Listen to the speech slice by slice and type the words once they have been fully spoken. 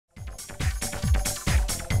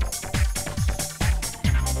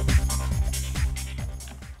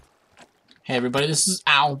Hey everybody, this is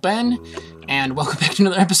Ben, and welcome back to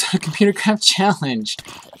another episode of ComputerCraft Challenge.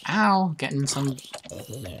 Ow, getting some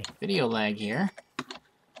video lag here.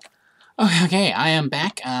 Okay, I am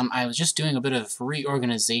back. I was just doing a bit of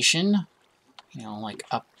reorganization, like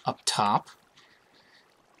up top.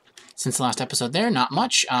 Since the last episode there, not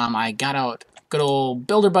much. I got out good old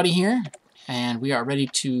Builder Buddy here, and we are ready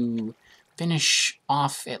to finish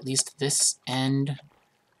off at least this end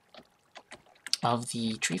of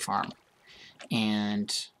the tree farm.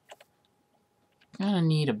 And I'm gonna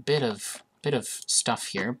need a bit of stuff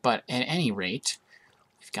here, but at any rate,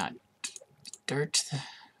 we've got dirt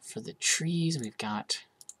for the trees. We've got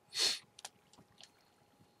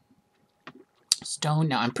stone.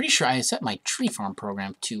 Now I'm pretty sure I set my tree farm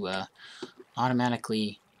program to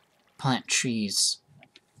automatically plant trees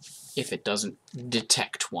if it doesn't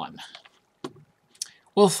detect one.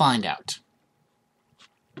 We'll find out.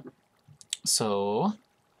 So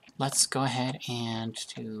let's go ahead and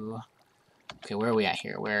do... Okay, where are we at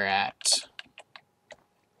here? We're at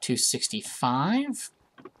 265.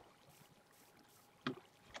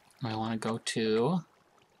 I want to go to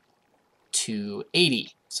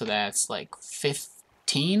 280. So that's like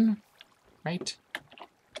 15, right?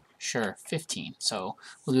 Sure, 15. So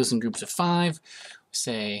we'll do this in groups of 5.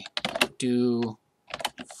 Say do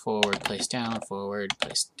forward, place down,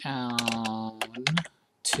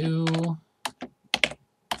 2,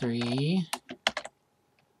 3,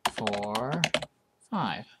 4,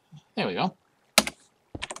 5. There we go.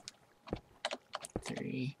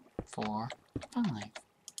 3, 4, 5.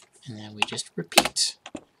 And then we just repeat.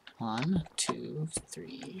 1, 2,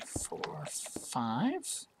 3, 4,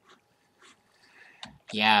 5.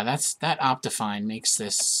 Yeah, that Optifine makes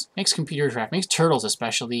ComputerCraft, makes turtles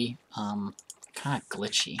especially, kind of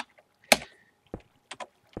glitchy.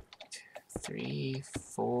 3,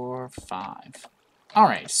 4, 5.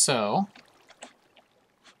 Alright, so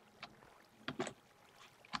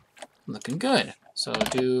looking good. So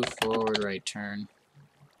do forward, right turn,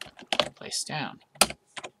 place down.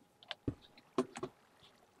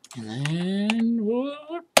 And then we'll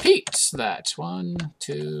repeat that. 1,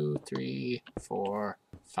 2, 3, 4,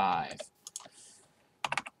 5.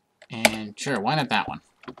 And sure, why not that one?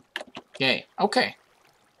 Yay. Okay.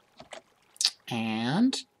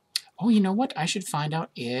 And, oh, you know what? I should find out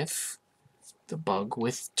if the bug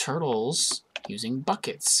with turtles using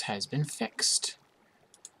buckets has been fixed.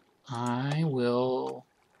 I will...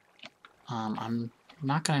 I'm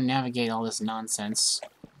not going to navigate all this nonsense.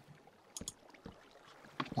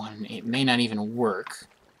 It may not even work,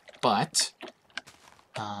 but...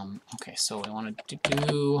 okay, so I wanted to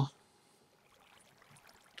do...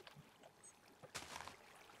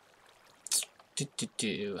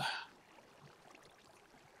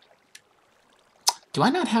 Do I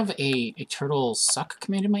not have a turtle suck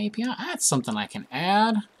command in my API? That's something I can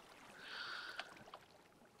add.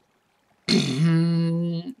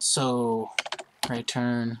 So, right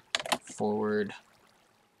turn, forward,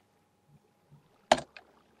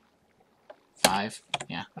 5.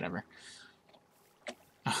 Yeah, whatever.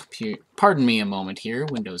 Oh, pardon me a moment here.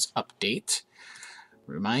 Windows Update.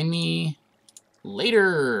 Remind me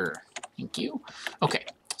later. Thank you. Okay,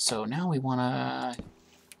 so now we want to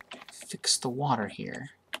fix the water here.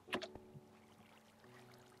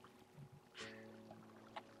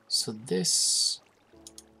 So this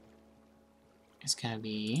is going to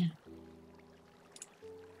be...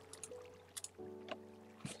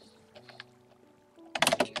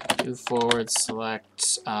 do forward,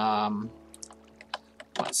 select, let's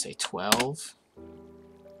say 12.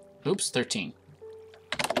 Oops, 13.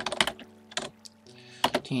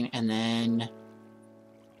 13, and then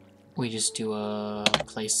we just do a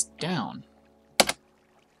place down.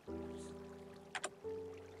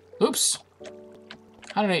 Oops!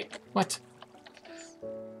 How did I... what?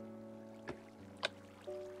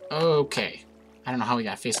 Okay. I don't know how we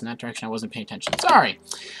got facing that direction. I wasn't paying attention. Sorry!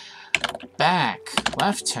 Back,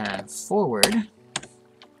 left turn, forward.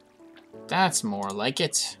 That's more like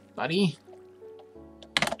it, buddy.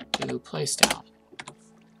 Do place down.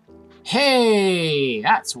 Hey!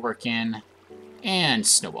 That's working. And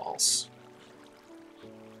snowballs.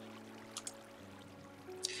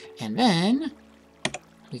 And then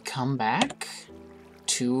we come back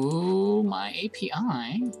to my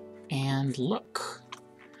API and look.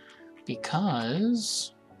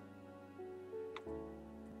 Because...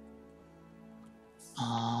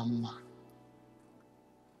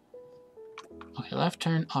 okay, left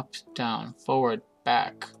turn, up, down, forward,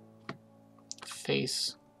 back,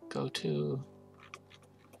 face, go to...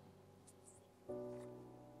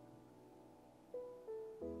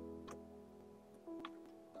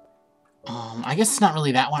 I guess it's not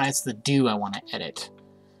really that one, it's the do I want to edit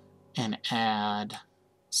and add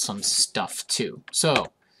some stuff too. So,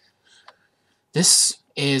 this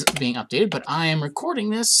is being updated, but I am recording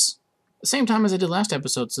this the same time as I did last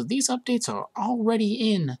episode, so these updates are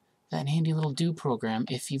already in that handy little do program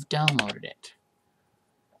if you've downloaded it.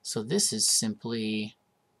 So this is simply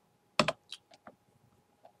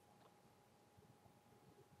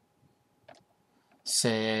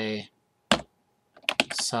say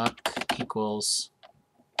suck equals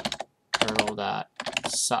turtle dot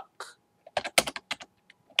suck.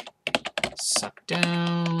 Suck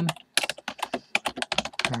down.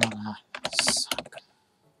 Turtle dot suck.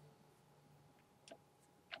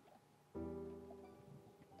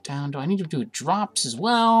 Down. Do I need to do drops as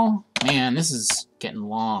well? Man, this is getting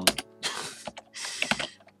long.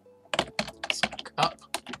 Suck up.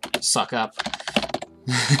 Suck up.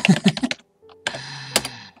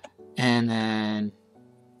 And then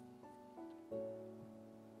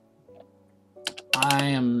I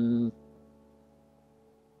am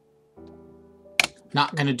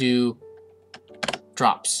not going to do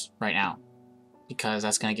drops right now because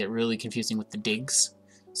that's going to get really confusing with the digs.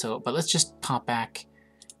 So, but let's just pop back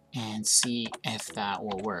and see if that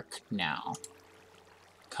will work now.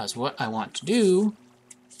 Because what I want to do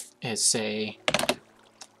is say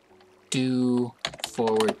do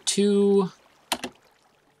forward 2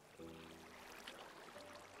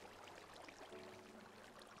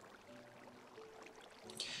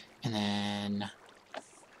 and then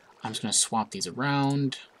I'm just going to swap these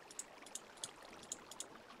around.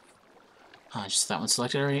 Just that one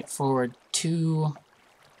selected already. Forward 2,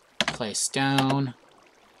 place down,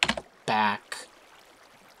 back.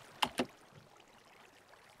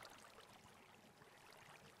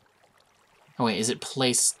 Oh wait, is it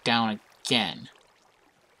place down again?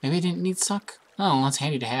 Maybe I didn't need suck? Oh, that's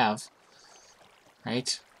handy to have.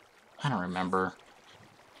 Right? I don't remember.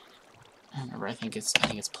 I think it's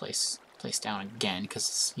place down again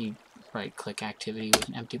because you right-click activity with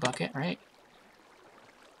an empty bucket, right?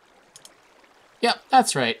 Yep,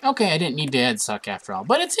 that's right. Okay, I didn't need to add suck after all,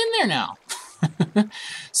 but it's in there now.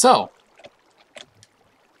 So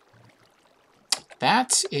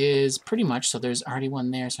that is pretty much. So there's already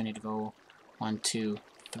one there, so I need to go 1, 2,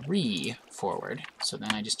 3 forward. So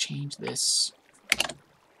then I just change this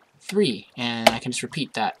 3, and I can just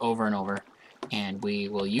repeat that over and over. And we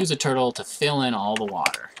will use a turtle to fill in all the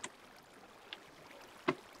water.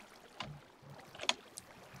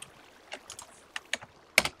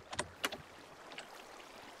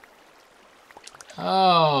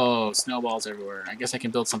 Oh, snowballs everywhere. I guess I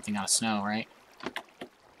can build something out of snow, right?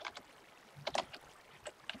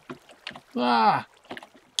 Ah!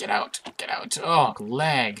 Get out! Get out! Oh,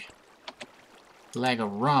 lag.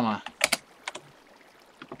 Lagorama.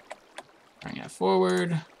 Bring it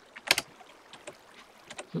forward.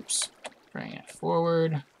 Oops. Bring it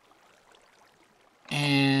forward.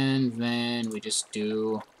 And then we just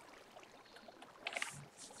do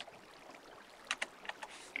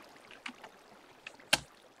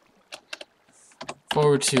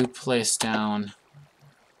forward 2, place down,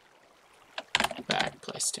 back,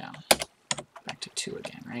 place down. Back to 2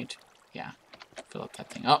 again, right? Yeah. Fill up that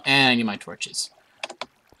thing. Oh, and I need my torches.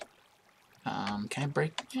 Can I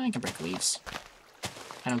break? Yeah, I can break leaves.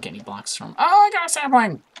 I don't get any blocks from... Oh, I got a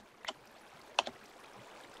sapling!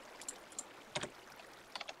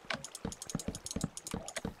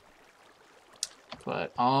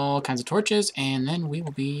 Put all kinds of torches, and then we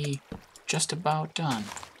will be just about done.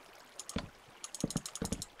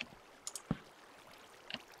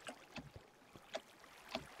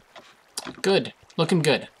 Good. Looking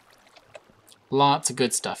good. Lots of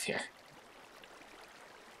good stuff here.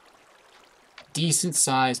 Decent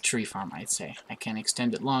sized tree farm, I'd say. I can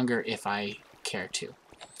extend it longer if I care to.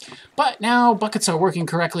 But now buckets are working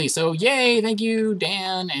correctly, so yay! Thank you,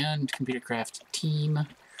 Dan and ComputerCraft team.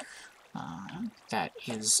 That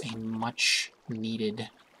is a much needed...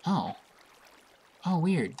 Oh. Oh,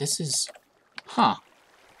 weird. This is... Huh.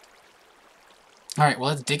 Alright, well,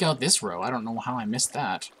 let's dig out this row. I don't know how I missed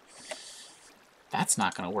that. That's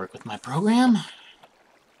not going to work with my program.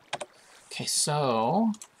 Okay,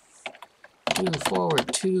 so... do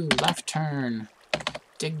forward, 2, left turn,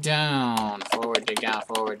 dig down, forward, dig down,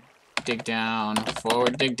 forward, dig down,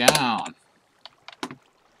 forward, dig down.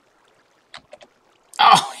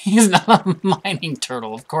 Oh, he's not a mining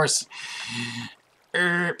turtle, of course.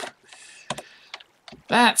 Erp.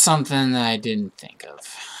 That's something that I didn't think of.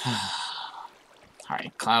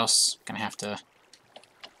 Alright, Klaus, gonna have to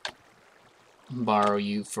borrow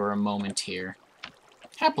you for a moment here.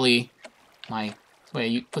 Happily, my way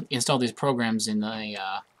you install these programs in the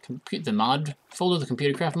the mod folder, the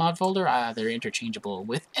ComputerCraft mod folder. They're interchangeable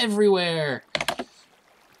with everywhere.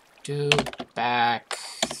 Do back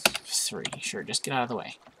 3. Sure, just get out of the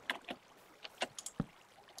way.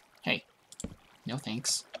 Hey, no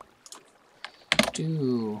thanks.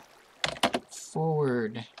 Do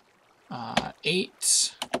forward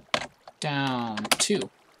 8 down 2.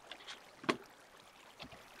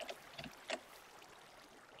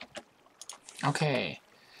 Okay.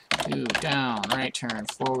 Do down, right turn,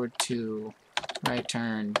 forward 2, right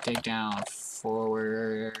turn, dig down,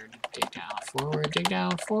 forward, dig down, forward, dig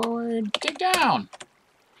down, forward, dig down!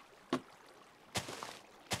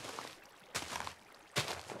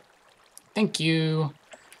 Thank you!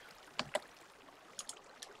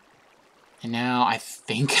 And now I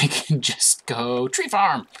think I can just go tree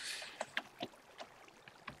farm!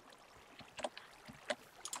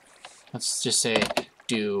 Let's just say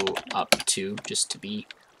do up 2, just to be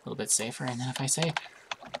a little bit safer, and then if I say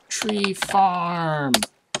tree farm...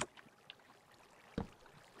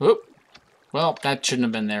 Oop! Well, that shouldn't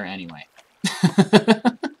have been there anyway.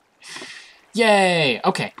 Yay!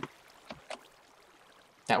 Okay.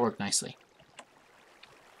 That worked nicely.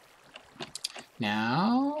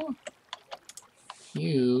 Now,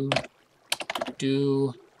 you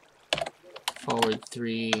do forward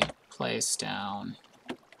 3, place down.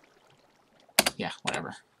 Yeah,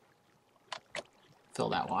 whatever. Fill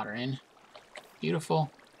that water in. Beautiful.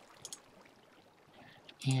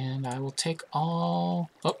 And I will take all...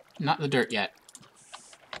 Oh, not the dirt yet.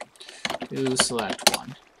 Do select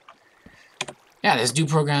 1. Yeah, this do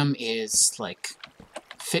program is, like,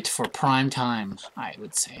 fit for prime time, I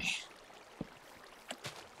would say.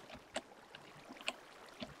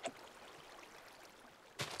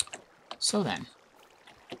 So then,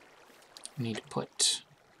 we need to put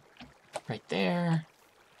right there.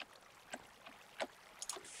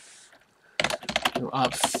 Go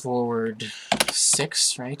up, forward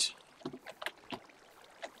 6, right?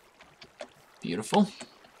 Beautiful.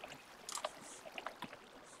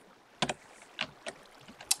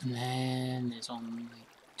 And then there's only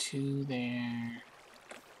 2 there.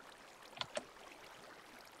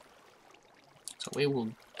 So we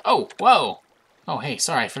will... Oh, whoa! Oh, hey,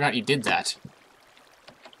 sorry, I forgot you did that.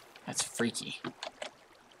 That's freaky.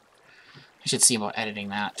 I should see about editing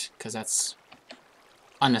that, because that's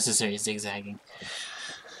unnecessary zigzagging.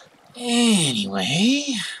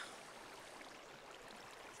 Anyway...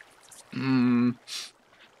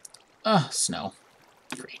 snow.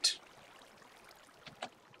 Great.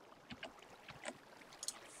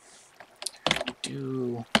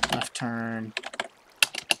 Do left turn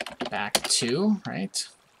back 2, right?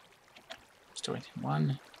 Still waiting.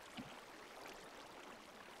 1,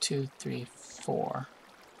 2, 3, 4.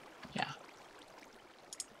 Yeah.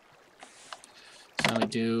 So we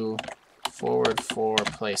do forward 4,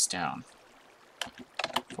 place down.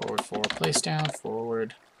 Forward 4, place down.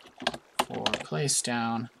 Forward 4, place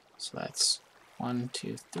down. So that's 1,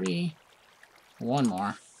 2, 3. One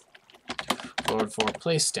more. Forward 4,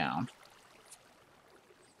 place down.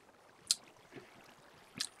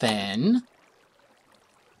 Then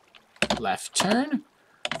left turn,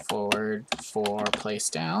 forward 4, place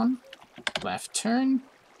down, left turn,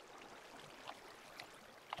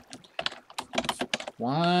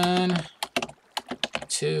 1,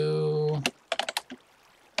 2,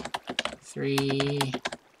 3,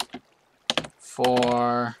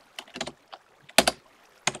 4,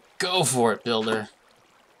 go for it, builder.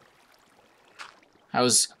 I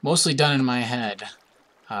was mostly done in my head,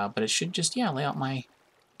 but it should just, yeah, lay out my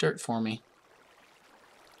dirt for me.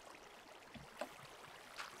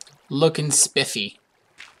 Looking spiffy.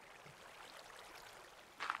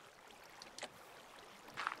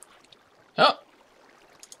 Oh!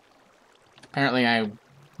 Apparently I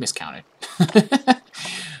miscounted.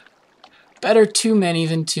 Better too many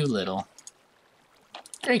than too little.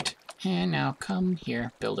 Great. And now come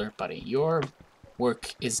here, builder buddy. Your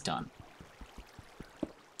work is done.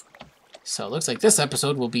 So it looks like this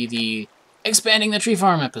episode will be the expanding the tree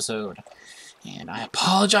farm episode. And I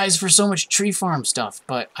apologize for so much tree farm stuff,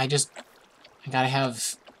 but I gotta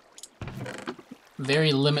have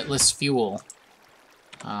very limitless fuel.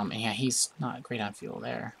 And yeah, he's not great on fuel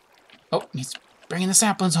there. Oh, he's bringing the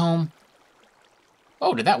saplings home.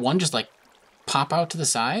 Oh, did that one just, like, pop out to the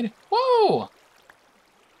side? Whoa!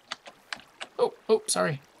 Oh,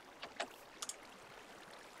 sorry.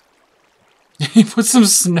 He put some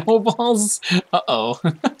snowballs? Uh-oh.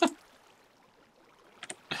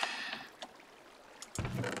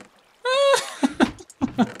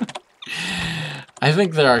 I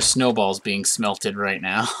think there are snowballs being smelted right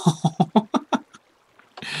now.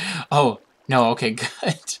 Oh, no, okay,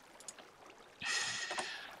 good.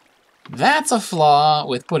 That's a flaw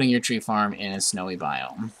with putting your tree farm in a snowy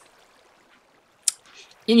biome.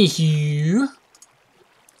 Anywho,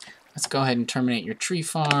 let's go ahead and terminate your tree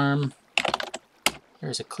farm.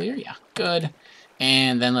 There's a clear, yeah, good.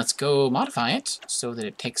 And then let's go modify it so that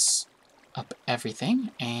it takes up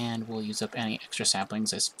everything, and we'll use up any extra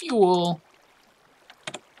saplings as fuel.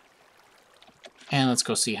 And let's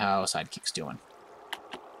go see how Sidekick's doing.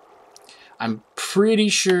 I'm pretty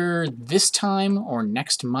sure this time or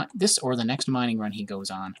this or the next mining run he goes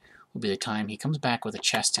on will be the time he comes back with a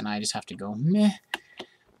chest, and I just have to go, meh,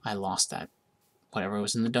 I lost that. Whatever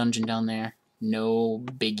was in the dungeon down there, no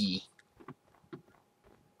biggie.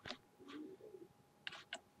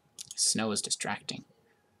 Snow is distracting.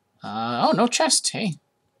 Oh, no chest, hey.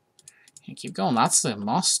 Yeah, keep going, that's the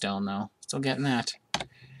moss stone though, still getting that.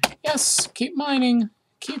 Yes, keep mining,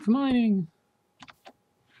 keep mining.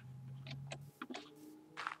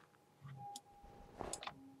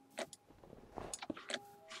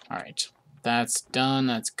 Alright, that's done,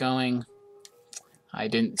 that's going. I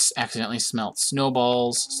didn't accidentally smelt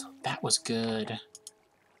snowballs, so that was good.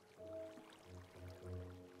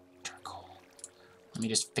 Charcoal. Let me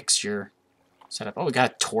just fix your setup. Oh, we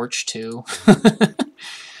got a torch too.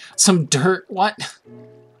 Some dirt, what?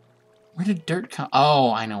 Where did dirt come?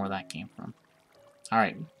 Oh, I know where that came from.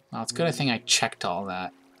 Alright, well, it's good I think I checked all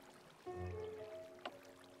that.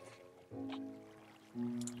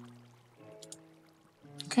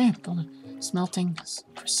 Okay, smelting is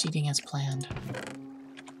proceeding as planned.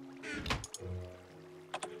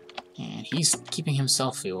 And he's keeping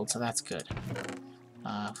himself fueled, so that's good.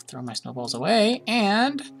 Throw my snowballs away,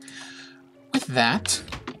 and with that,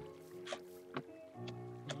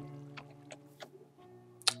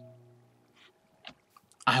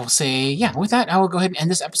 I will say, yeah, with that, I will go ahead and end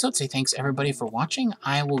this episode. Say thanks, everybody, for watching.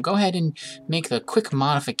 I will go ahead and make the quick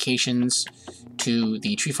modifications to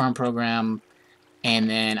the tree farm program, and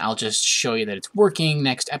then I'll just show you that it's working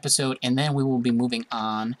next episode, and then we will be moving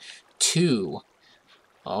on to,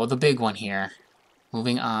 oh, the big one here,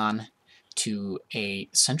 moving on to a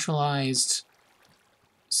centralized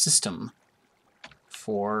system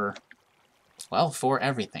for, well, for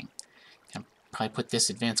everything. I'll probably put this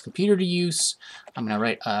advanced computer to use. I'm going to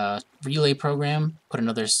write a relay program, put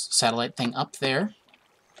another satellite thing up there.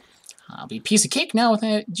 I'll be a piece of cake now with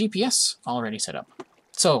a GPS already set up.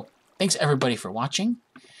 So, thanks everybody for watching.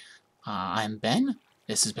 I'm Ben.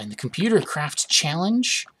 This has been the ComputerCraft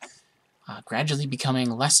Challenge, gradually becoming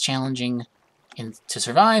less challenging to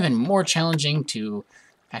survive and more challenging to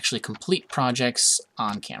actually complete projects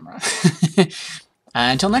on camera.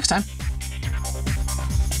 Until next time.